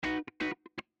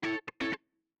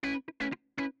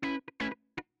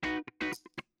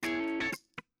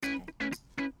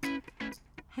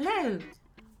Hello.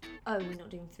 Oh, we're not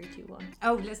doing 3, 2, 1.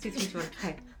 Oh, let's do 3, 2, 1.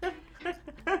 Okay.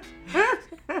 I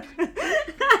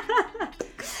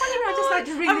just like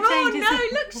to ring the changes. Oh no,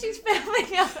 look, she's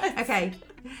filming us. Okay.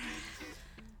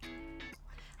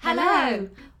 Hello.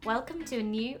 Welcome to a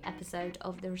new episode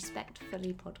of the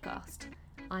Respectfully podcast.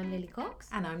 I'm Lily Cox.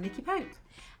 And I'm Nikki Pope.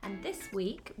 And this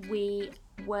week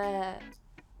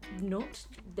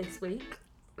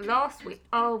last week.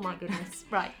 Oh my goodness.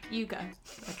 Right, you go.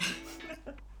 Okay.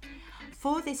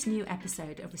 For this new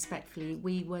episode of Respectfully,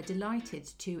 we were delighted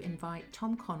to invite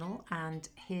Tom Connell and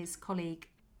his colleague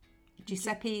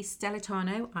Giuseppe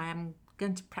Stellitano. I am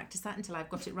going to practice that until I've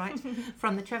got it right.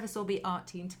 From the Trevor Sorbie art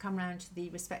team to come round to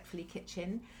the Respectfully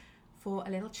kitchen for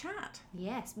a little chat.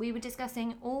 Yes, we were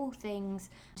discussing all things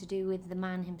to do with the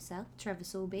man himself, Trevor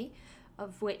Sorbie,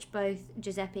 of which both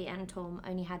Giuseppe and Tom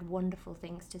only had wonderful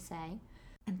things to say.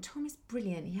 And Tom is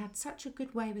brilliant. He had such a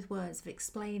good way with words of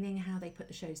explaining how they put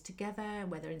the shows together,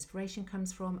 where their inspiration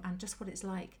comes from, and just what it's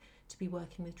like to be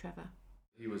working with Trevor.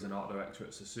 He was an art director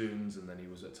at Sassoons, and then he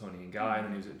was at Tony and Guy, and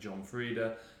then he was at John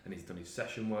Frieda, and he's done his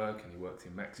session work, and he worked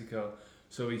in Mexico.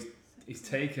 So he's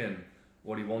taken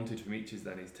what he wanted from each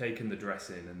then. He's taken the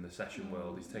dressing and the session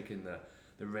world, he's taken the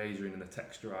razoring and the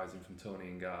texturizing from Tony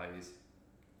and Guy, he's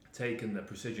taken the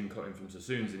precision cutting from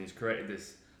Sassoons, and he's created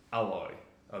this alloy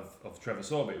of Trevor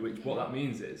Sorbie, which what that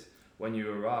means is when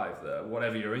you arrive there,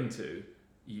 whatever you're into,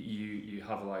 you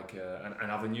have like an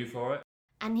avenue for it.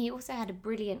 And he also had a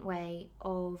brilliant way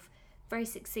of very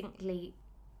succinctly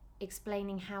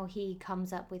explaining how he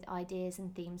comes up with ideas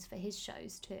and themes for his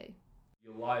shows too.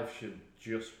 Your life should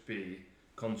just be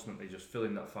constantly just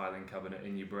filling that filing cabinet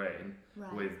in your brain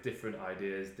with different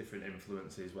ideas, different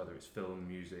influences, whether it's film,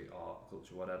 music, art,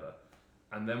 culture, whatever.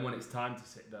 And then when it's time to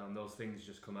sit down, those things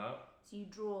just come out. So you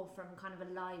draw from kind of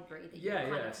a library that you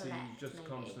kind of so you just maybe.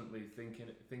 Constantly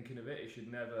thinking of it. It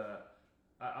should never.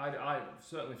 I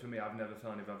certainly for me, I've never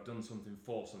found if I've done something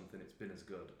for something, it's been as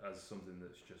good as something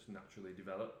that's just naturally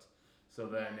developed. So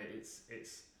then it's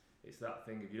that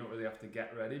thing of you don't really have to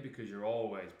get ready because you're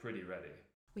always pretty ready.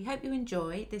 We hope you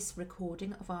enjoy this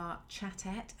recording of our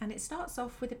chatette, and it starts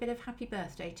off with a bit of happy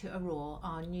birthday to Aurora,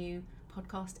 our new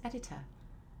podcast editor,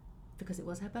 because it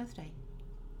was her birthday.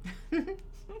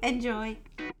 Enjoy.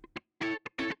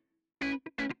 We've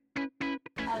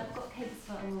got cakes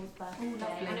for Aurora's birthday.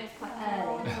 Lovely. I know it's quite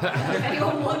early. If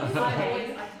anyone wants some.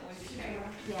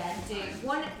 Yeah,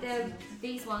 do.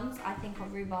 These ones I think are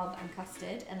rhubarb and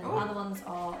custard, and then the other ones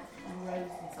are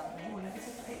rose and something.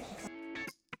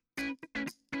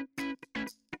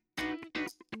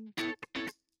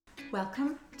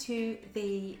 Welcome to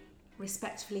the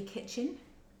Respectfully kitchen,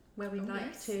 where we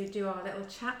like to do our little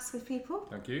chats with people.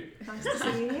 Thank you. Nice to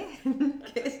see you here.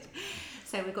 Good.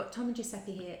 So we've got Tom and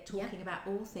Giuseppe here talking about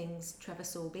all things Trevor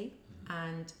Sorbie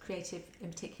and creative in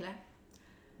particular.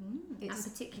 And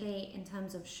particularly in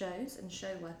terms of shows and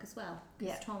show work as well.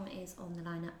 Because Tom is on the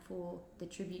lineup for the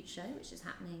tribute show, which is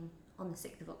happening on the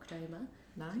 6th of October.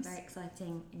 Nice. It's very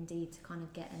exciting indeed to kind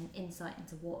of get an insight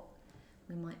into what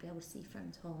we might be able to see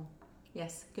from Tom.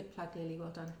 Yes, good plug, Lily. Well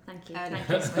done. Thank you. Got that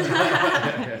in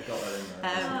there.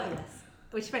 Yes.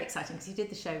 Which is very exciting because he did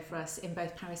the show for us in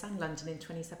both Paris and London in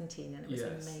 2017, and it was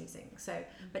amazing. So,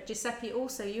 but Giuseppe,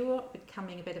 also you're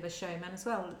becoming a bit of a showman as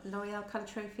well. L'Oreal Colour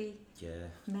Trophy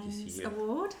Men's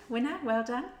Award winner. Well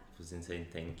done. It was insane.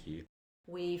 Thank you.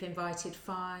 We've invited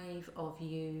 5 of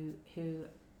you who,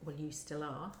 well, you still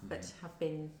are, but have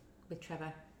been with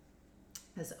Trevor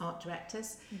as art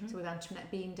directors. So with Antoinette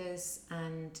Beenders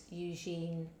and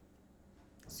Eugene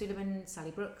Sullivan,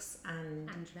 Sally Brooks and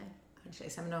Angelo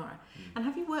Seminara. And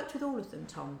have you worked with all of them,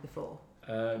 Tom, before?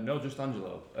 No, just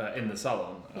Angelo in the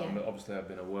salon. Obviously I've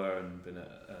been aware and been at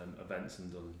events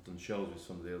and done shows with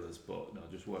some of the others, but no,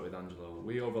 just worked with Angelo.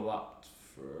 We overlapped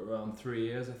for around 3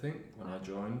 years, I think, when I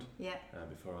joined.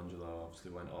 Before Angelo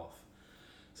obviously went off.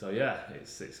 So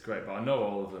it's great, but I know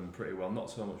all of them pretty well. Not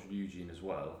so much Eugene as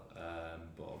well,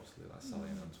 but obviously like Sally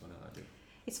and Antoinette I do.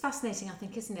 It's fascinating, I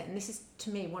think, isn't it? And this is,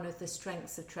 to me, one of the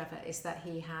strengths of Trevor is that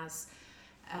he has,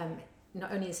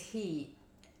 not only is he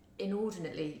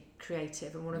inordinately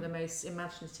creative and one of the most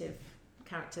imaginative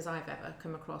characters I've ever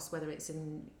come across, whether it's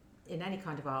in any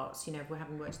kind of arts, you know, we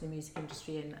haven't worked in the music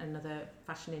industry and other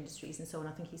fashion industries and so on.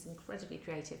 I think he's incredibly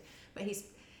creative, but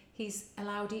he's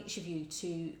allowed each of you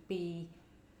to be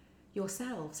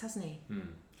yourselves, hasn't he?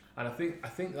 And I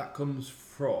think that comes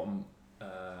from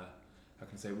I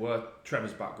can say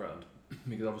Trevor's background,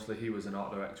 because obviously he was an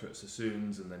art director at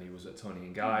Sassoons, and then he was at Tony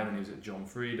and Guy, and then he was at John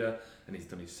Frieda, and he's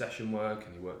done his session work,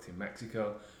 and he worked in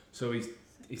Mexico. So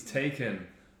he's taken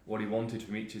what he wanted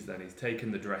from each then. He's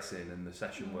taken the dressing and the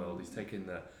session world, he's taken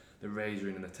the the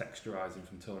razoring and the texturising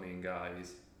from Tony and Guy.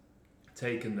 He's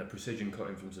taken the precision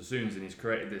cutting from Sassoons and he's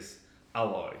created this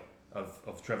alloy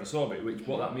of Trevor Sorbet, which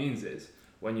what that means is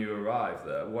when you arrive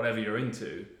there, whatever you're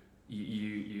into,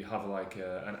 you have like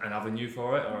an avenue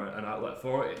for it or an outlet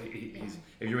for it.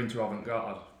 If you're into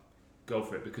avant-garde, go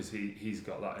for it because he's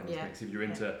got that in his mix. If you're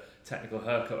into technical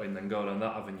haircutting, then go down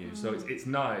that avenue. So it's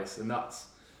nice, and that's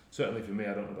certainly for me.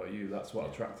 I don't know about you. That's what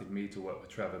attracted me to work with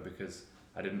Trevor because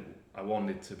I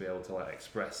wanted to be able to like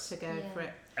express to go for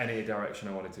it any direction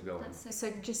I wanted to go in.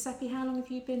 So Giuseppe, how long have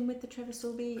you been with the Trevor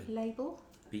Sorbet label?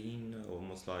 Been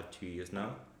almost like 2 years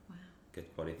now. Wow.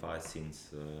 Get qualified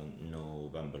since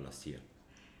November last year.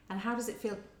 And how does it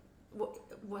feel?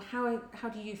 How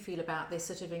do you feel about this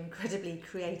sort of incredibly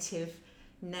creative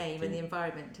name and the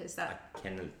environment? Is that I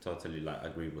can totally like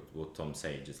agree with what Tom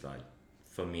said. Just like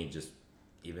for me, just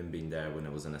even being there when I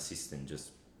was an assistant,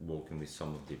 just working with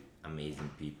some of the amazing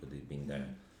people that've been there,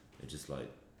 it's just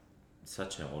like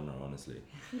such an honor, honestly.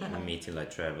 And meeting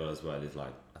like Trevor as well is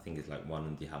like I think it's like one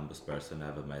of the humblest person I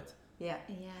ever met. Yeah.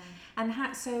 And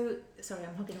so, sorry,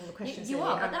 I'm hogging all the questions. You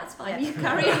are, but that's fine. Yeah. You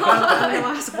carry on. I'm going to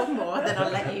ask one more, then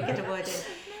I'll let you get a word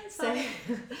in. So,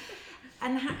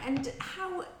 and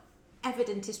how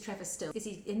evident is Trevor still? Is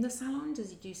he in the salon? Does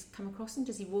he come across him?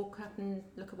 Does he walk up and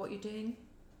look at what you're doing?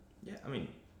 Yeah, I mean,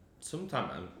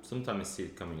 sometimes I see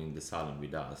it coming in the salon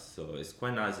with us, so it's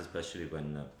quite nice, especially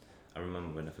when I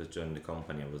remember when I first joined the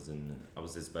company, I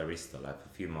was this barista like for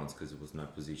a few months because it was my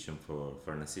position for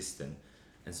an assistant.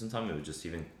 And sometimes he would just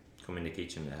even come in the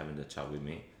kitchen and having a chat with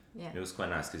me. Yeah. And it was quite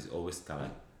nice because he's always kind of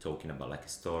like talking about like a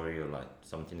story or like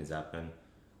something has happened.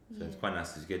 So it's quite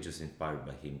nice to get just inspired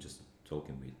by him just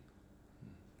talking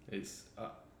with.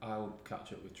 I'll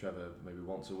catch up with Trevor maybe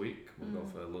once a week. We'll go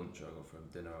for lunch or go for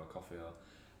dinner or coffee,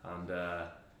 and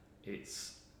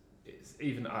it's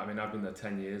even. I mean, I've been there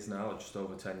 10 years now, just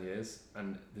over 10 years,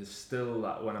 and there's still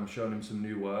that when I'm showing him some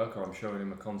new work or I'm showing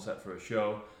him a concept for a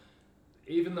show.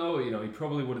 Even though, you know, he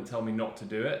probably wouldn't tell me not to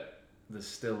do it, there's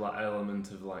still that element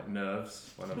of like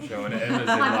nerves when I'm showing it him. As in,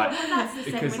 like, that's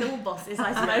the same with all bosses,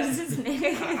 I suppose, isn't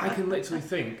it? I can literally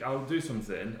think, I'll do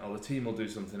something, or the team will do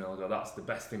something, and I'll go, that's the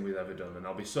best thing we've ever done, and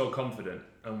I'll be so confident,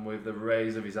 and with the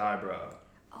raise of his eyebrow,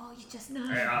 you just know.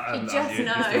 You just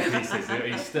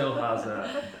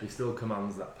know. He still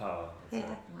commands that power.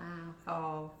 Yeah. Wow.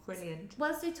 Oh, brilliant.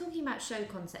 Well, so talking about show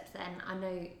concept then, I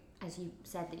know, as you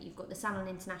said, that you've got the Salon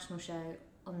International show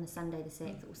on the Sunday the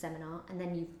 6th, or seminar, and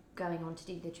then you're going on to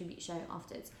do the tribute show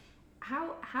afterwards.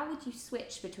 How would you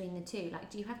switch between the two?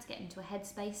 Like, do you have to get into a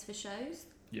headspace for shows?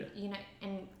 Yeah. You know,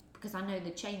 and because I know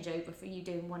the changeover for you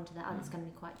doing one to the other is going to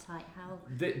be quite tight. How?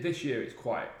 This year it's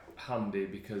quite handy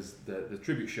because the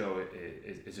tribute show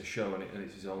is a show and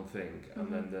it's its own thing,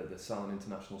 and then the Salon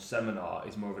International seminar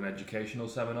is more of an educational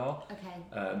seminar.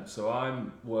 Okay. So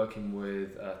I'm working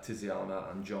with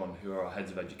Tiziana and John, who are our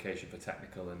heads of education for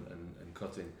technical and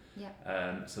cutting.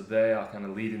 Yeah. So they are kind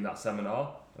of leading that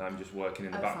seminar, and I'm just working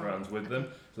in the backgrounds with them.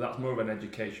 So that's more of an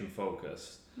education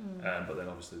focus. But then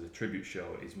obviously the tribute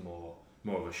show is more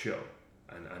of a show,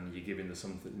 and you're giving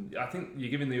something. I think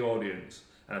you're giving the audience.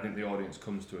 And I think the audience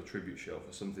comes to a tribute show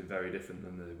for something very different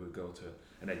than they would go to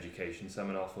an education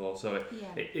seminar for. So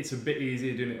it's a bit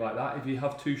easier doing it like that. If you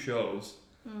have two shows,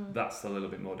 that's a little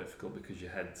bit more difficult because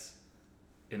your head's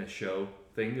in a show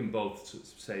thing and both,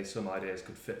 say, some ideas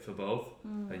could fit for both,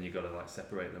 and you've got to like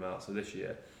separate them out. So this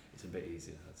year, it's a bit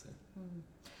easier, I'd say.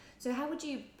 So how would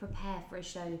you prepare for a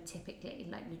show typically?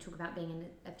 Like you talk about being in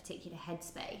a particular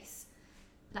headspace.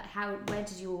 Like where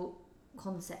does your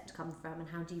concept come from and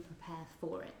how do you prepare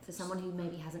for it for someone who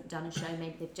maybe hasn't done a show,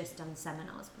 maybe they've just done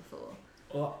seminars before?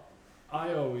 Well,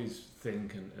 I always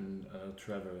think, and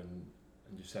Trevor and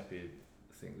Giuseppe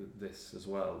think that this as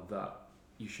well, that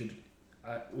you should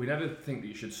we never think that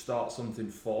you should start something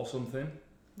for something.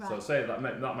 Right. So say that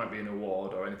might be an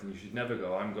award or anything, you should never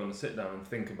go, I'm going to sit down and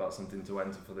think about something to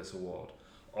enter for this award,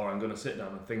 or I'm going to sit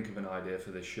down and think of an idea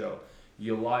for this show.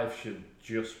 Your life should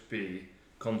just be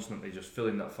constantly just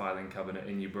filling that filing cabinet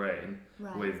in your brain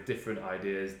with different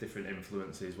ideas, different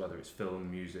influences, whether it's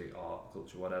film, music, art,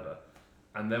 culture, whatever.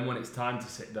 And then when it's time to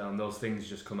sit down, those things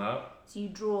just come out. So you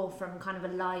draw from kind of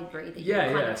a library that you kind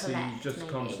of collect. So you're just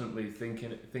maybe constantly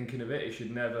thinking of it. It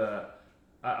should never.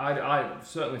 I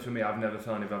certainly for me, I've never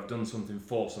found if I've done something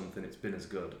for something, it's been as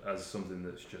good as something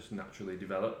that's just naturally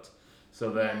developed.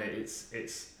 So then it's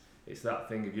that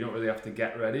thing of you don't really have to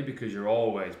get ready because you're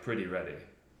always pretty ready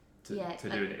to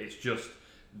do it. It's just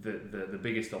the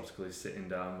biggest obstacle is sitting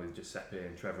down with Giuseppe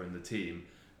and Trevor and the team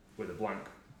with a blank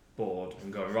board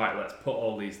and going, right, let's put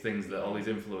all these things, all these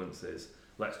influences,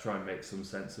 let's try and make some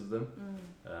sense of them.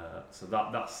 So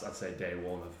that's I'd say day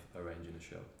one of arranging a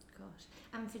show. Gosh.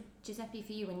 And for Giuseppe,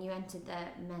 for you, when you entered the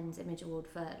Men's Image Award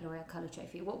for L'Oreal Colour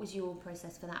Trophy, what was your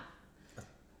process for that?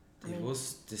 It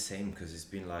was the same because it's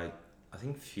been like, I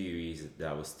think few years that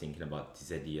I was thinking about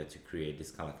this idea to create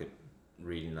this kind of like a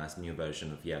really nice new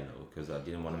version of yellow, because I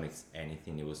didn't want to mix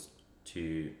anything. It was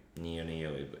too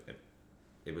neo.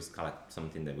 It was kind of like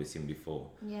something that we've seen before.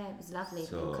 Yeah, it was lovely.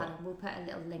 So, Colour. We'll put a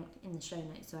little link in the show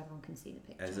notes so everyone can see the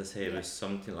picture. as I say, it was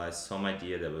something like some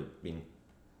idea that we've been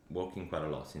working quite a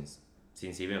lot since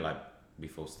even like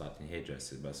before starting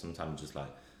hairdressers, but sometimes just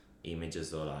like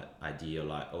images or like idea or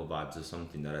like vibes or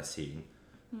something that I see,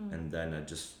 and then I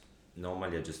just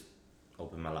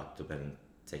open my laptop and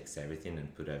takes everything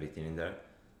and put everything in there.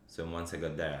 So once I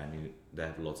got there, I knew they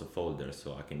have lots of folders,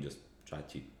 so I can just try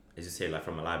to, as you say, like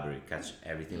from a library, catch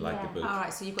everything like the book. All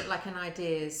right, so you've got like an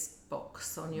ideas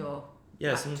box on your Yeah,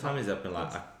 laptop. sometimes it's happened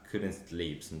like I couldn't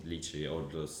sleep, so literally, or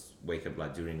just wake up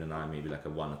like during the night, maybe like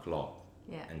at 1 o'clock.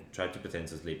 Yeah. And try to pretend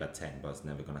to sleep at 10, but it's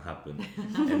never gonna happen.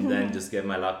 And then just get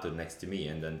my laptop next to me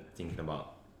and then thinking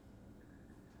about,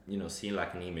 seeing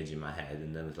like an image in my head,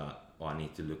 and then it's like, oh, I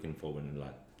need to looking forward and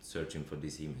like searching for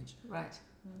this image. Right.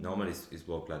 Normally it's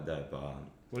work like that, but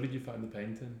Where did you find the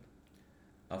painting?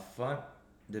 I found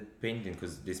the painting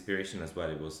because the inspiration as well,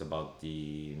 it was about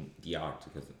the art,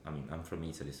 because I'm from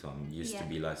Italy, so I'm used to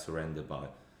be like surrounded by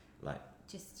like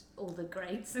Just all the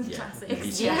greats and Yeah.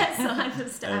 classics. Yeah. Yes, I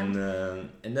understand.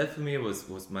 and that for me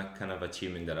was my kind of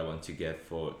achievement that I want to get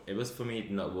for. It was for me,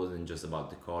 it wasn't just about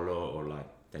the color or like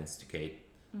thanks to Kate,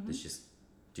 that's just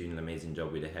doing an amazing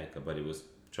job with the haircut, but it was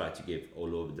try to give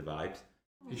all over the vibes.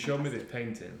 He showed me this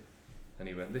painting, and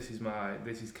he went, "This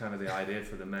is kind of the idea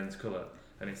for the men's colour,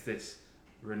 and it's this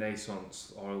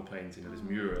Renaissance oil painting of this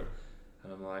mural."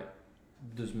 And I'm like,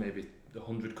 "There's maybe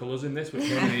 100 colours in this," which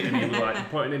and he was like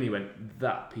pointing in. He went,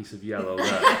 "That piece of yellow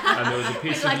there," and there was a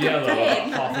piece Like of a yellow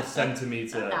pin. about half a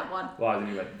centimetre That one. wide, and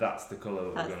he went, "That's the colour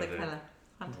that That's we're the going to do." colour.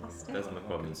 Fantastic. That's my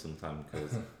problem sometimes,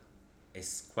 because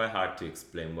it's quite hard to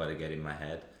explain what I get in my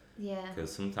head. Yeah.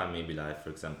 Because sometimes maybe like, for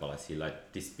example, I see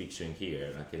like this picture in here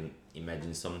and I can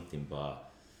imagine something,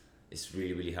 but it's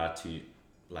really, really hard to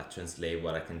like translate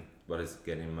what is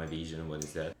getting in my vision and what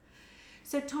is that.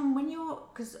 So Tom,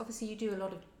 because obviously you do a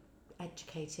lot of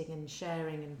educating and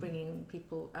sharing and bringing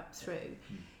people up through,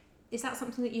 is that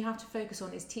something that you have to focus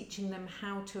on, is teaching them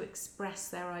how to express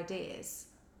their ideas?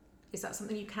 Is that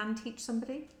something you can teach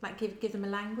somebody? Like give them a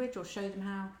language or show them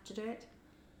how to do it?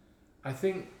 I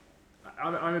think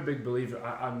I'm a big believer.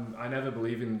 I never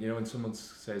believe in, when someone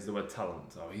says the word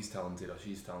talent, or he's talented or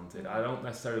she's talented. I don't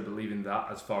necessarily believe in that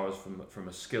as far as from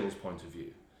a skills point of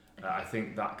view. I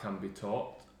think that can be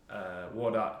taught.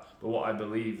 But what I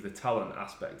believe the talent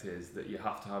aspect is that you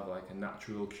have to have like a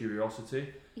natural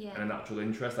curiosity Yeah. and a natural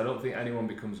interest. I don't think anyone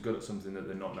becomes good at something that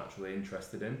they're not naturally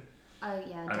interested in. Oh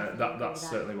yeah. And that's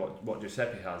certainly what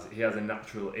Giuseppe has. He has a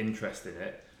natural interest in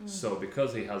it. So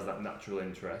because he has that natural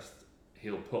interest,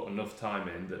 he'll put enough time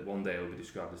in that one day he'll be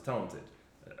described as talented,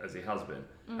 as he has been.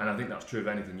 And I think that's true of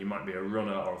anything. You might be a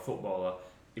runner or a footballer.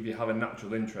 If you have a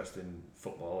natural interest in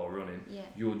football or running,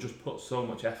 you will just put so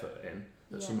much effort in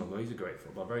that someone will go, he's a great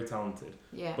footballer, very talented.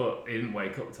 Yeah. But he didn't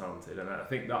wake up talented. And I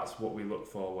think that's what we look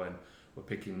for when we're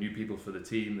picking new people for the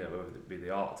team, whether it be the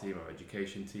art team or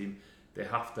education team. They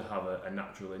have to have a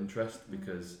natural interest,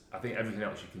 because I think everything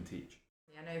else you can teach.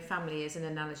 I know family is an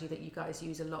analogy that you guys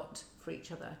use a lot for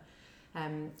each other,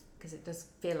 because it does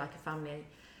feel like a family.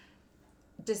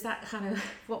 Does that kind of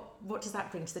what does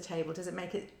that bring to the table? Does it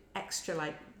make it extra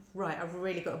like, right, I've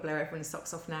really got to blow everyone's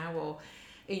socks off now, or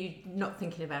are you not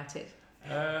thinking about it?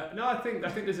 No, I think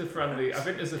there's a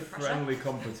friendly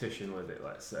competition with it.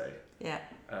 Let's say. Yeah.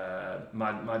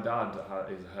 My dad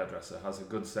is a hairdresser. Has a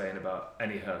good saying about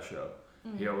any hair show.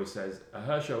 He always says a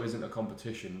hair show isn't a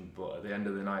competition, but at the end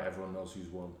of the night, everyone knows who's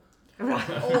won. Right.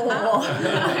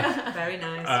 Oh. Very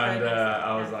nice. And very nice.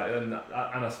 I was like,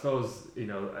 and I suppose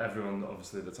everyone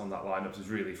obviously that's on that lineup is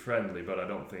really friendly, but I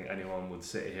don't think anyone would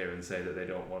sit here and say that they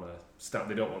don't want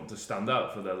to stand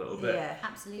out for their little bit. Yeah,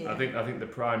 absolutely. I think the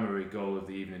primary goal of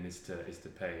the evening is to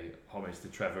pay homage to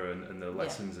Trevor and the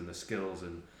lessons and the skills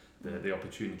and the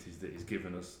opportunities that he's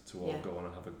given us to all go on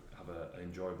and have an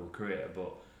enjoyable career.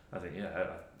 But I think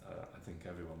I think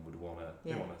everyone would want to.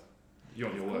 You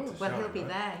want your work to well, shine, he'll be right?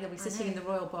 there. He'll be sitting in the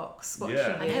royal box watching.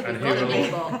 Yeah, I know, and we've got a he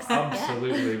new box.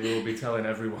 absolutely will be telling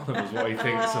every one of us what he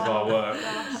thinks of our work.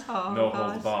 Oh, No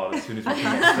gosh. holds barred as soon as we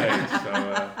come on stage.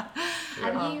 So,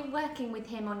 Are you working with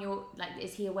him on your,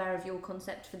 is he aware of your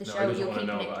concept for the no, show? he doesn't You're want to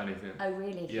keeping know it. about anything. Oh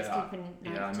really? He's Yeah,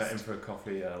 keeping I met him for a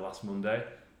coffee last Monday,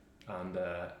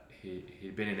 and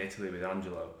he'd been in Italy with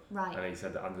Angelo, Right. and he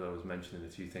said that Angelo was mentioning a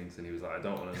few things, and he was like, I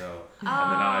don't want to know. Oh. And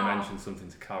then I mentioned something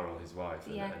to Carol, his wife,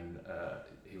 and, Yeah. and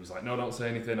he was like, no, don't say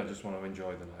anything, I just want to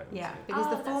enjoy the night. Yeah, So- because Oh,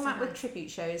 the that's so format with nice. tribute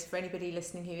shows, for anybody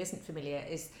listening who isn't familiar,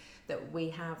 is that we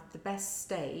have the best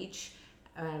stage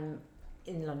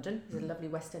in London. There's a lovely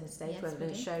West End stage Yes, where we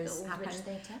the do. shows The happen. Aldwych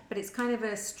Theatre. But it's kind of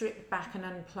a stripped back and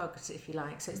unplugged, if you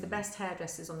like. So it's the best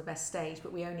hairdressers on the best stage,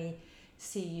 but we only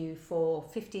see you for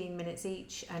 15 minutes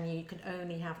each, and you can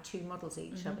only have 2 models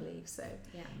each, I Mhm. believe. So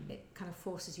Yeah. it kind of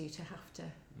forces you to have to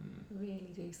Mm.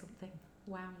 really do something.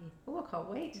 Wow. Oh, I can't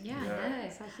wait. Yeah, Yeah. I know.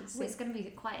 Excited to Well, see. it's going to be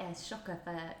quite a shocker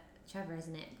for Trevor,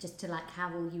 isn't it? Just to like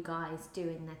have all you guys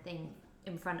doing their thing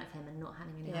in front of him and not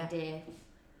having any Yeah. idea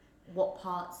what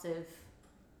parts of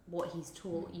what he's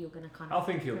taught you're going to kind I of.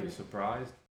 think he'll be bring.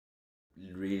 surprised.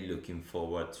 Really looking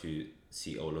forward to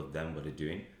see all of them what they're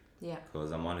doing, Yeah.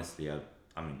 because I'm honestly,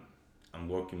 I mean, I'm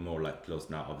working more like close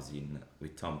now, obviously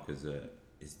with Tom, because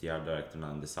he's the art director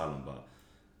now in the salon, but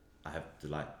I have to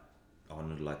like, I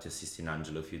want to like just assisting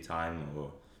Angelo a few times,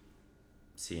 or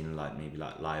seeing like maybe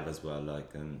like live as well,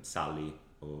 like Sally,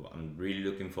 or I'm really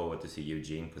looking forward to see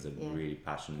Eugene, because I'm Yeah. really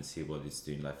passionate to see what he's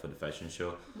doing like for the fashion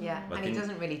show. Yeah, But and I he think-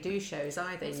 doesn't really do shows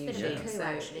either It's been a usually. bit cool, So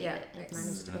actually, yeah, that they've it's-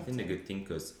 managed to And I get think the it. good thing,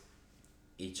 because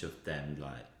each of them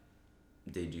like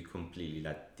they do completely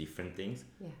like different things.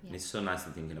 yeah, Yeah. And it's so nice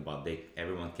to thinking about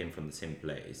everyone came from the same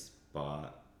place,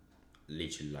 but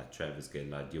literally like Trevor's get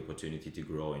like the opportunity to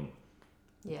grow in.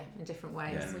 yeah, in different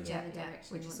ways. Yeah. Whichever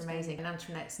direction which you is want to go. amazing. And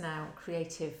Antoinette's now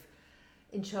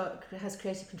has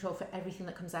creative control for everything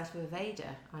that comes out of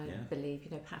Aveda, I Yeah. believe.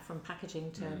 You know, from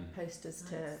packaging to posters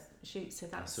to Nice. shoots. So I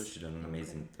that's saw she done an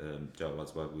amazing job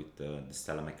as well with the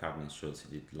Stella McCartney shows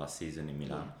she did last season in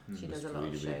Milan. Yeah, she It does was a lot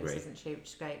really, of really shows, great. doesn't she? Which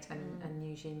is great. And Mm. and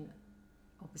Eugene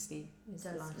obviously is the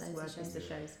Does last loads of word is the shows.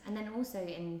 shows. And then also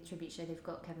in tribute show they've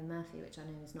got Kevin Murphy, which I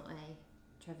know is not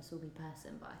a Trevor Sorby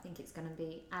person, but I think it's going to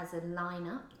be as a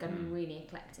lineup going to be Mm. really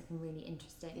eclectic and really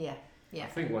interesting. Yeah, yeah. I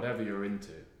think whatever you're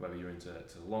into, whether you're into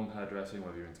long hairdressing,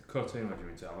 whether you're into cutting, whether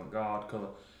you're into avant-garde colour,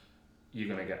 you're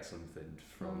going to get something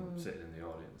from sitting in the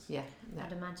audience. Yeah, yeah.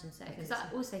 I'd imagine so, I think because I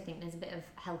so. also think there's a bit of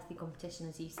healthy competition,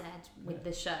 as you said, with Yeah.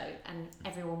 the show, and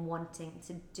everyone wanting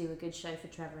to do a good show for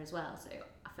Trevor as well. So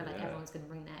I feel like Yeah. everyone's going to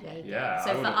bring their Yeah. A game. Yeah, I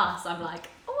So for would've- us, I'm like,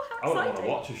 oh, I how wouldn't want to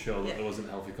exciting! watch a show that Yeah. there wasn't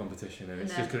healthy competition, and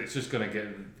it's No. just going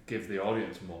to give the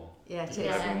audience more. Yeah, it Because is.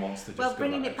 Yeah. everyone wants to just Well, go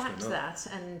bringing that it back extra to mile.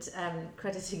 that and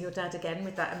crediting your dad again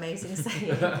with that amazing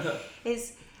saying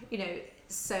is, you know,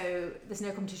 so there's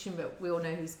no competition, but we all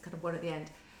know who's kind of won at the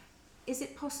end. Is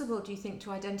it possible, do you think,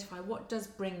 to identify what does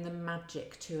bring the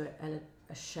magic to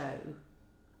a show?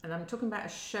 And I'm talking about a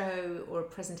show or a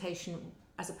presentation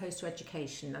as opposed to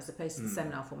education, as opposed to the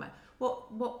seminar format.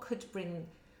 What could bring,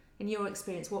 in your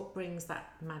experience, what brings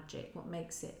that magic? What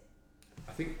makes it?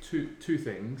 I think two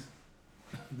things.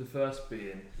 The first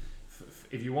being,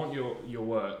 if you want your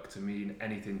work to mean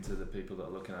anything to the people that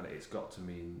are looking at it, it's got to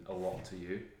mean a lot to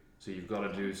you. So you've got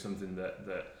to do something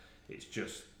that it's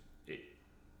just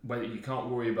whether you can't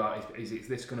worry about is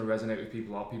this going to resonate with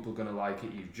people, are people going to like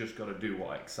it. You've just got to do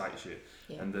what excites you.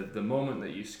 Yeah. And the moment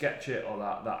that you sketch it, or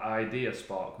that idea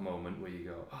spark moment where you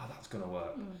go, oh, that's going to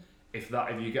work. If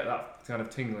you get that kind of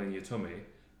tingle in your tummy,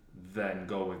 then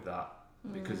go with that,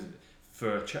 because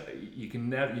for you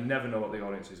never know what the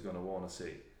audience is going to want to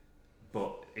see.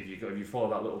 But if you follow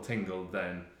that little tingle,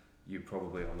 then you're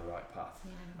probably on the right path.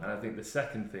 Yeah. And I think the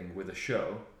second thing with a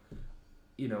show,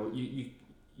 you know,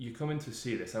 you come in to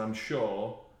see this, and I'm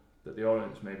sure that the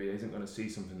audience maybe isn't going to see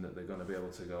something that they're going to be able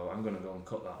to go, I'm going to go and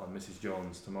cut that on Mrs.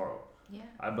 Jones tomorrow. Yeah.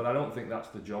 But I don't think that's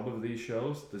the job of these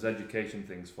shows. There's education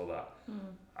things for that.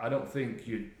 I don't think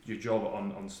your job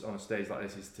on a stage like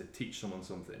this is to teach someone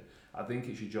something. I think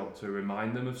it's your job to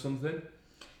remind them of something,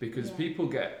 because Yeah. people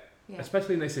get, Yeah.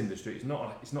 especially in this industry, it's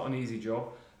not an easy job,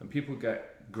 and people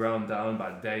get ground down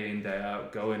by day in, day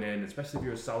out, going in, especially if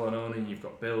you're a salon owner and you've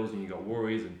got bills and you've got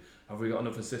worries and have we got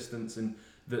enough assistants, and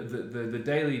the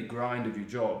daily grind of your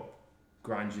job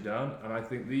grinds you down. And I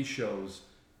think these shows,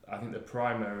 I think the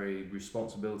primary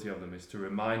responsibility of them is to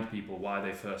remind people why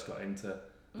they first got into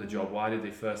the job, why did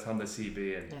they first hand their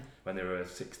CV in when they were a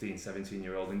 16,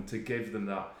 17-year-old, and to give them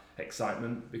that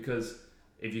excitement, because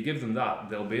if you give them that,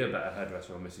 they'll be a better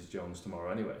hairdresser on Mrs. Jones tomorrow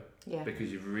anyway, Yeah.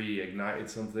 because you've reignited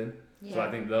something. Yeah. So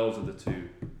I think those are the two.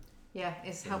 Yeah,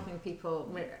 it's helping people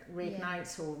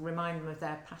reignite or remind them of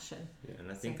their passion. Yeah,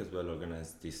 and I think as well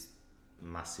organize this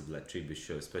massive like tribute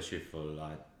show, especially for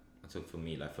like, I think for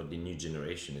me, like for the new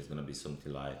generation, is gonna be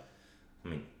something like, I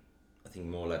mean, I think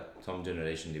more like Tom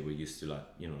generation, they were used to like,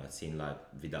 you know, like seeing like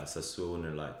Vidal Sassoon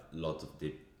and like a lot of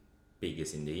the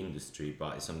biggest in the industry,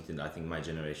 but it's something that I think my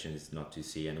generation is not to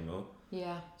see anymore.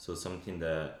 Yeah, So something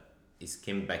that is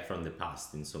came back from the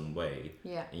past in some way,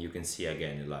 yeah. and you can see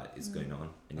again like it's going on,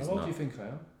 and How it's old not. do you think I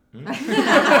am?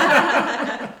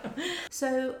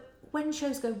 So when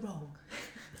shows go wrong,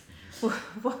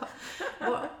 what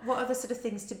are the sort of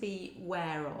things to be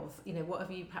aware of? You know, what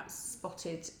have you perhaps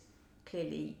spotted?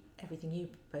 Clearly, everything you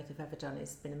both have ever done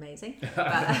has been amazing.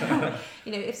 But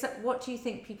you know, if so, what do you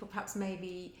think people perhaps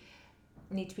maybe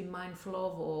need to be mindful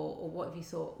of, or what have you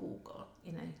thought? Oh God,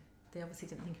 you know, they obviously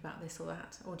didn't think about this or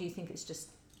that, or do you think it's just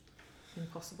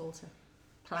impossible to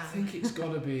plan? I think it's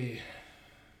got to be.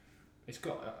 It's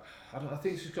got. I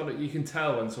think it's just got to. You can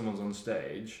tell when someone's on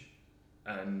stage,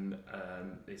 and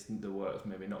it's the work's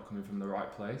maybe not coming from the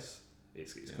right place.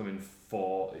 It's coming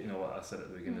for, you know what I said at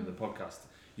the beginning of the podcast.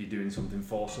 You're doing something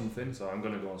for something. So I'm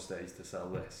going to go on stage to sell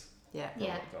this. Yeah.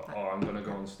 Product, or I'm going to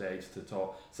go on stage to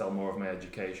sell more of my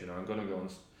education, or I'm going to go on.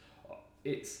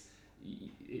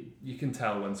 You can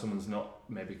tell when someone's not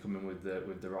maybe coming with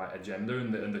the right agenda,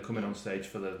 and they're coming on stage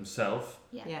for themselves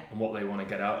Yeah. and what they want to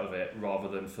get out of it, rather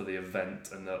than for the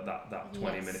event and that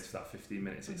 20 Yes. minutes, that 15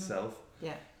 minutes Mhm. itself.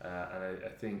 Yeah. And I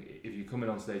think if you're coming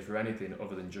on stage for anything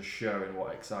other than just sharing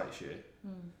what excites you,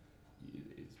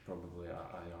 it's probably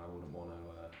I wouldn't want to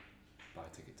buy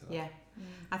a ticket to that. Yeah.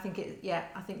 I think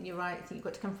I think you're right. I think you've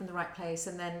got to come from the right place,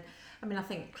 and then, I mean, I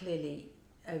think clearly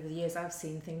over the years I've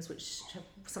seen things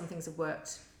some things have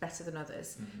worked better than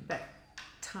others, but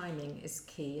timing is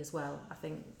key as well. I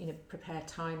think, you know, prepare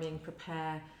timing,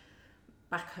 prepare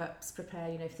backups, prepare,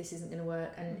 you know, if this isn't going to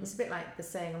work, and it's a bit like the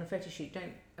saying on a photo shoot: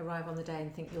 don't arrive on the day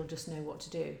and think you'll just know what to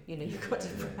do. You know, you've got to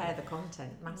prepare the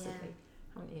content massively,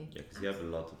 haven't you? Yeah, because you have a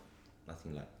lot of, I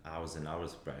think, like hours and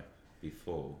hours prep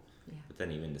before. Yeah. But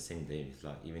then even the same day, it's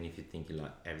like, even if you're thinking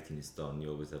like everything is done, you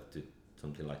always have to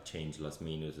something like change last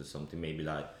minute or something. Maybe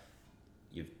like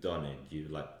you've done it, you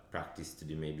like practice to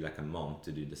do maybe like a month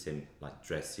to do the same like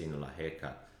dressing or like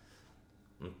haircut.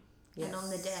 Yes. And on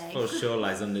the day. For sure,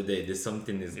 like on the day, there's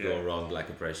something is Yeah. go wrong, like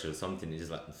a pressure, something is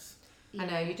just like. I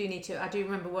know, you do need to. I do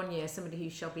remember one year somebody who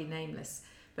shall be nameless,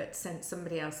 but sent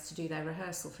somebody else to do their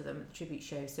rehearsal for them at the tribute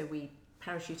show. So we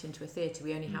parachute into a theatre.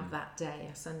 We only have that day,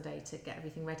 a Sunday, to get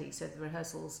everything ready. So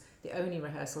the only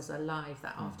rehearsals are live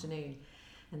that afternoon.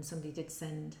 And somebody did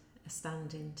send a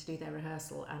stand-in to do their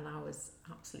rehearsal, and I was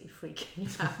absolutely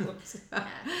freaking out.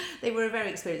 They were a very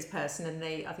experienced person, and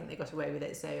I think they got away with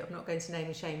it. So I'm not going to name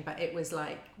and shame, but it was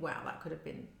like, wow, that could have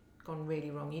gone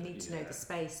really wrong. You need to know the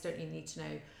space, don't you? You need to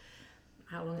know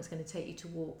how long it's going to take you to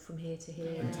walk from here to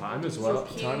here. And time as well.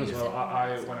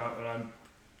 I when I'm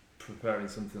preparing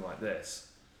something like this,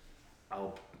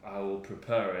 I will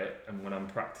prepare it, and when I'm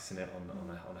practicing it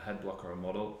on a head block or a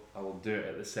model, I will do it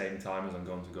at the same time as I'm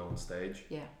going to go on stage.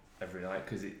 Yeah. Every night,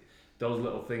 because those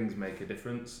little things make a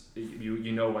difference.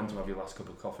 You know when to have your last cup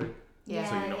of coffee, Yeah.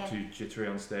 so you're not too jittery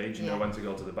on stage. You know when to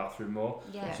go to the bathroom more.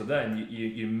 Yeah. So then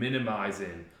you're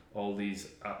minimising all these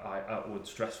outward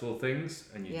stressful things,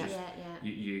 and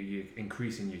you're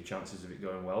increasing your chances of it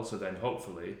going well. So then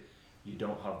hopefully you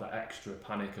don't have that extra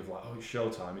panic of like, oh, it's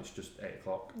showtime, it's just 8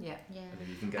 o'clock. Yeah. Yeah. And then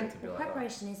you can get it to be like that.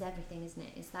 Preparation is everything, isn't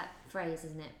it? It's that phrase,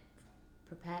 isn't it?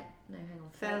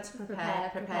 Fail to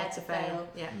prepare to fail.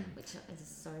 Yeah. Which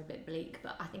is a bit bleak,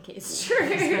 but I think it is true.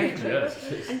 It's very true. Yes,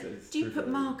 it's Do you true put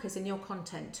for markers in your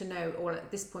content to know, or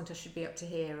at this point I should be up to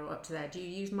here or up to there? Do you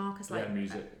use markers like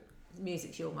music?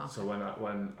 Music's your marker. So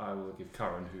when I will give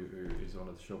Karen, who is one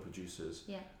of the show producers,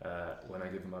 when I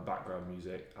give her my background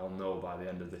music, I'll know by the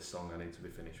end of this song I need to be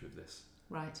finished with this.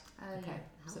 Right. Oh, Okay.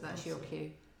 yeah. So that's your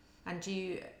cue. And do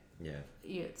you? Yeah.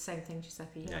 You same thing,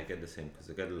 Giuseppe. Yeah, I get the same because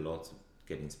I get a lot of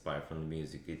get inspired from the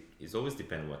music. It's always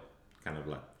depend what kind of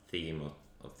like theme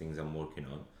of things I'm working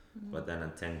on, but then I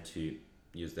tend to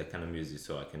use that kind of music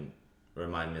so I can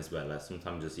remind me as well. Like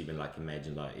sometimes just even like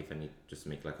imagine like if I need just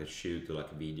make like a shoot or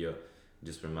like a video,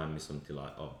 just remind me something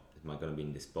like, oh, am I gonna be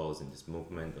in this pose, in this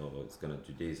movement, or it's gonna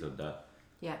do this or that.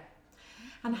 Yeah.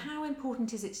 And how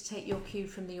important is it to take your cue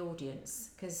from the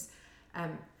audience? Because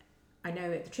I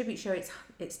know at the tribute show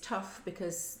it's tough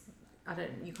because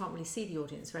you can't really see the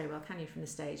audience very well, can you, from the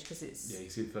stage? Because it's you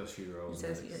see the first few rows.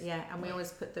 and we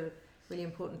always put the really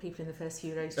important people in the first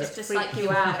few rows Just to like freak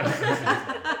you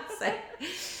out.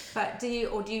 But do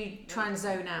you try and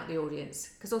zone out the audience?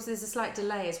 Because also there's a slight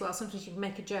delay as well. Sometimes you can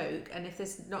make a joke, and if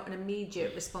there's not an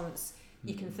immediate response,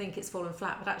 you can think it's fallen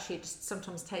flat. But actually, it just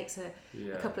sometimes takes a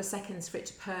couple of seconds for it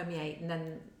to permeate, and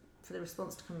then for the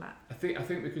response to come back. I think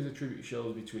because the tribute show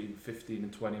is between 15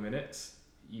 and 20 minutes,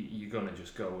 you're gonna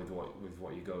just go with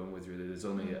what you're going with. Really, there's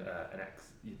only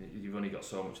you've only got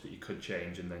so much that you could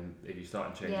change, and then if you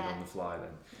start changing on the fly,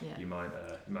 then you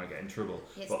might get in trouble.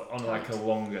 But on like a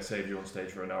longer, say if you're on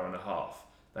stage for an hour and a half,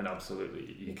 then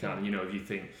absolutely you can. You know, if you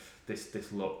think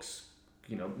this looks,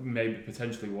 you know, maybe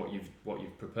potentially what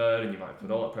you've prepared, and you might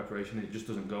put all that preparation in, it just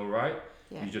doesn't go right.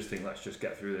 You just think, let's just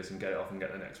get through this and get it off and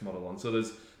get the next model on. So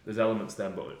there's elements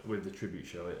then, but with the tribute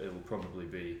show, it will probably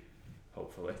be,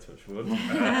 hopefully, touch wood,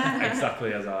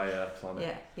 exactly as I planned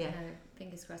it. No,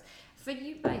 fingers crossed. For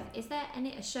you both, is there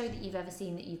a show that you've ever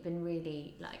seen that you've been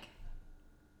really like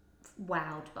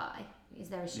wowed by? Is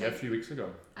there a show? Yeah, a few weeks ago,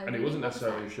 Oh, and really? it wasn't What was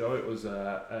necessarily a show. It was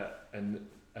a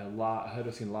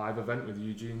Hairdressing live event with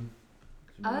Eugene.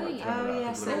 Oh, yeah.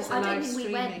 Yes, So it was I don't live think we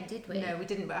streaming. went, did we? No, we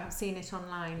didn't, but I've seen it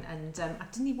online, and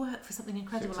didn't he work for something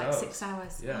incredible 6 like hours. 6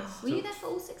 hours? Yeah. Were you there for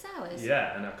all 6 hours?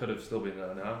 Yeah, and I could have still been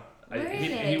there now. He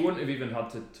Really? wouldn't have even had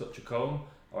to touch a comb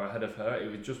or a head of hair.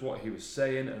 It was just what he was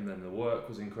saying, and then the work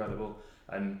was incredible.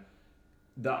 And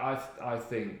that I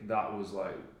think that was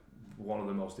like one of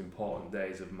the most important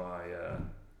days of my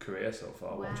career so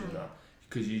far. Wow. Watching that,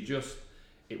 because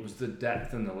it was the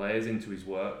depth and the layers into his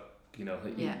work. You know,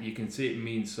 you can see it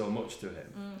means so much to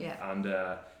him. Yeah. And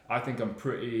I think I'm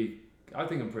pretty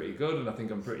good, and I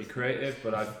think I'm pretty creative.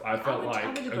 But I felt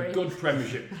like a good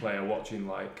Premiership player watching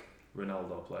like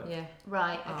Ronaldo play. Yeah.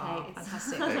 Right. Okay. Oh, It's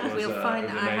fantastic. It was, We'll find.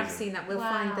 it was I have amazing. seen that. We'll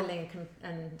Wow. find the link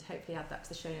and hopefully add that to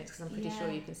the show notes, because I'm pretty sure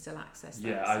Yeah. you can still access that.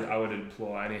 Yeah, so. I would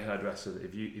implore any hairdresser that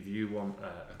if you want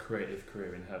a creative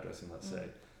career in hairdressing, let's say,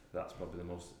 that's probably the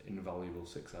most invaluable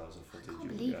 6 hours of I footage can't you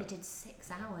believe will he get. did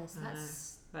 6 hours. I know.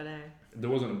 That's. I know. There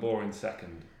wasn't a boring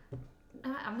second.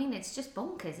 I mean, it's just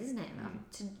bonkers, isn't it?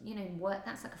 Mm. To work.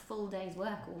 That's like a full day's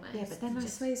work almost. Yeah, but then I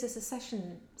Just- suppose as a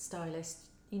session stylist,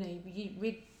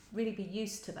 you'd really be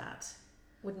used to that,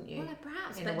 wouldn't you? Well,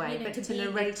 perhaps, in but a way, but to to be the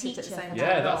narrate it at the teacher same for time. Yeah,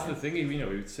 that that's long. the thing. We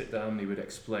would sit down, he would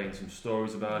explain some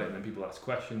stories about it, and then people ask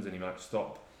questions, and he might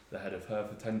stop the head of hair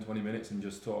for 10-20 minutes and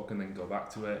just talk, and then go back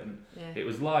to it. And Yeah. it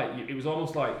was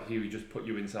almost like he would just put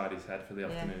you inside his head for the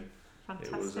afternoon.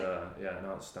 Fantastic. It was an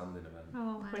outstanding event.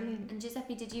 Oh, Wow. brilliant. And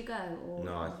Giuseppe, did you go or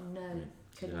No, no? didn't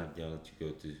Couldn't. have the honor to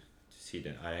go to see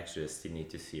them. I actually still need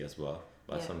to see as well.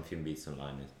 But Yeah. some film bits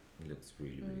online, it looks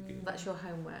really good. That's your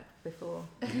homework before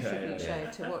the Yeah, tribute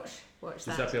yeah. show, to watch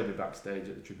that. Giuseppe will be backstage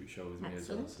at the tribute show with me as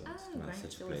well. Excellent. So. Oh, It's great.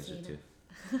 such a Always pleasure see to them.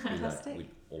 be like Fantastic. with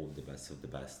all the best of the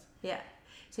best. Yeah.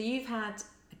 So you've had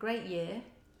a great year.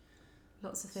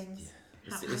 Lots of things.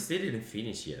 It still didn't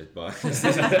finish yet, but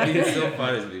so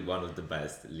far it's been one of the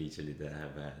best, literally, that I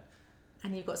have had.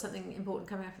 And you've got something important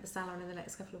coming up at the salon in the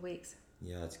next couple of weeks.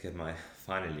 Yeah, to get my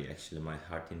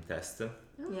Harting test,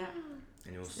 Yeah.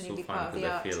 and it was And so you'll be fun part of because the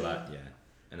I art feel team. like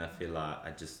and I feel like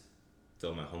I just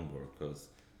done my homework, because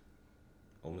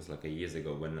almost like a years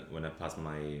ago when I passed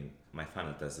my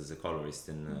final test as a colorist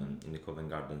in the Covent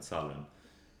Garden salon,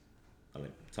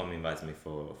 Tom invited me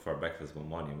for a breakfast one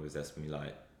morning and was asking me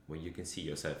like, well, you can see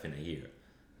yourself in a year.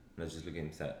 And I was just looking at him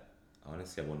and said,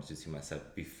 honestly, I wanted to see myself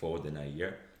before the next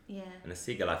year. Yeah. And I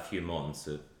still got a few months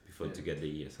before Yeah. to get the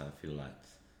year, so I feel like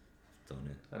I've done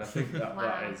it. And I think that Wow.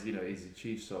 that is, he's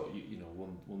achieved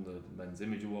won the Men's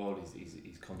Image Award.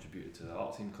 He's contributed to the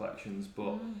art team collections,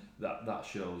 but that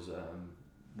shows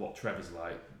what Trevor's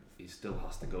like. He still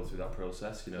has to go through that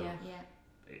process. Yeah. Yeah.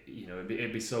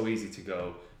 It'd be so easy to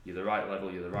go, you're the right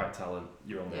level, you're the right talent,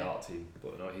 you're on the Yeah. art team,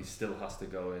 but no, he still has to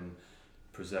go and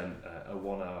present a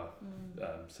 1 hour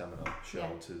seminar show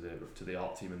Yeah. to the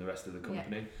art team and the rest of the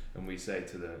company. And we say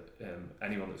to the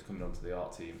anyone that's coming onto the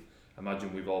art team,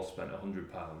 imagine we've all spent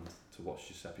 £100 to watch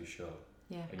Giuseppe's show,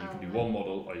 Yeah. and you can Oh, do wow. one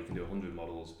model or you can do 100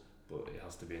 models, but it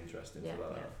has to be interesting Yeah, for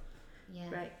that. yeah. Yeah.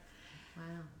 Great. Wow.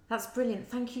 That's brilliant.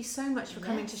 Thank you so much for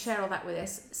coming to Yes. share all that with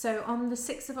us. So on the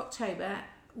 6th of October,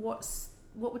 what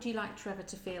would you like Trevor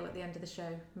to feel at the end of the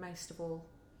show most of all,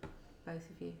 both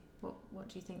of you? What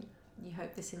do you think you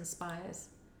hope this inspires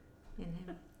in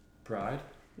him? Pride.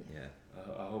 Yeah.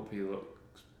 I hope he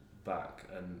looks back,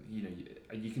 and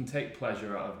you can take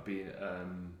pleasure out of being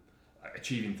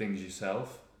achieving things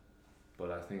yourself,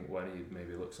 but I think when he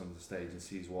maybe looks on the stage and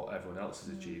sees what everyone else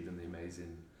has achieved and the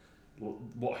amazing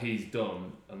what he's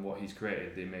done and what he's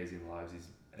created, the amazing lives he's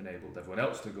enabled everyone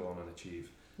else to go on and achieve,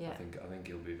 Yeah. I think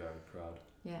he'll be very proud.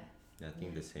 Yeah. Yeah, I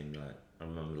think the same. Like I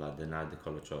remember, like the night the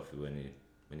Colour Trophy when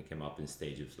he came up in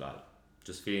stage, it was like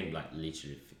just feeling like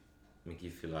literally make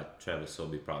you feel like Trevor so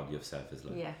be proud of yourself. Is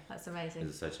like Yeah, that's amazing.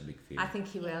 it's such a big feeling. I think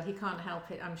he will. He can't help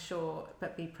it, I'm sure,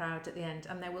 but be proud at the end,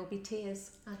 and there will be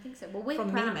tears. I think so. Well, we're From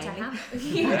me, proud to mainly. have.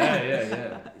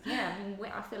 Yeah. Yeah, I mean,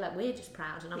 I feel like we're just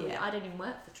proud, and Yeah. I don't even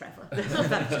work for Trevor.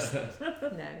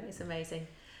 No, it's amazing.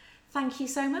 Thank you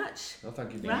so much. Well,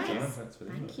 thank you for Right. your time. Thanks for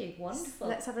the Thank you. Wonderful.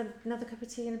 Let's have another cup of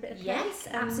tea and a bit of cake. Yes,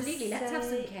 and absolutely. Let's have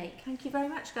some say cake. Thank you very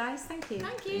much, guys. Thank you.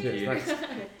 Thank you. Cheers,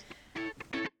 thanks.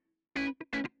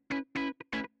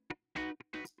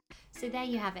 So there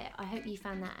you have it. I hope you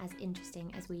found that as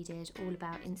interesting as we did, all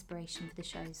about inspiration for the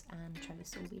shows and Trevor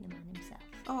Saul being a man himself.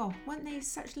 Oh, weren't they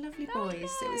such lovely I boys?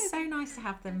 It was know. so nice to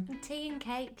have them. And tea and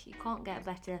cake, you can't get a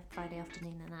better Friday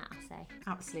afternoon than that, I say.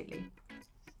 Absolutely.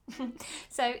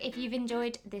 So if you've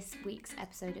enjoyed this week's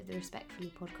episode of the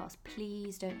Respectfully podcast,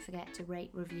 please don't forget to rate,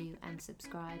 review and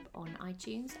subscribe on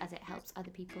iTunes, as it helps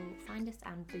other people find us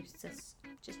and boosts us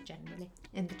just generally.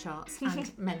 In the charts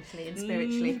and mentally and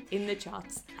spiritually. In the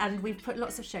charts. And we've put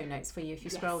lots of show notes for you if you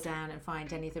scroll Yes. down and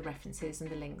find any of the references and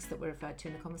the links that were referred to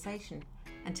in the conversation.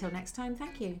 Until next time,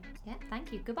 thank you. Yeah,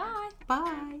 thank you. Goodbye.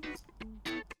 Bye.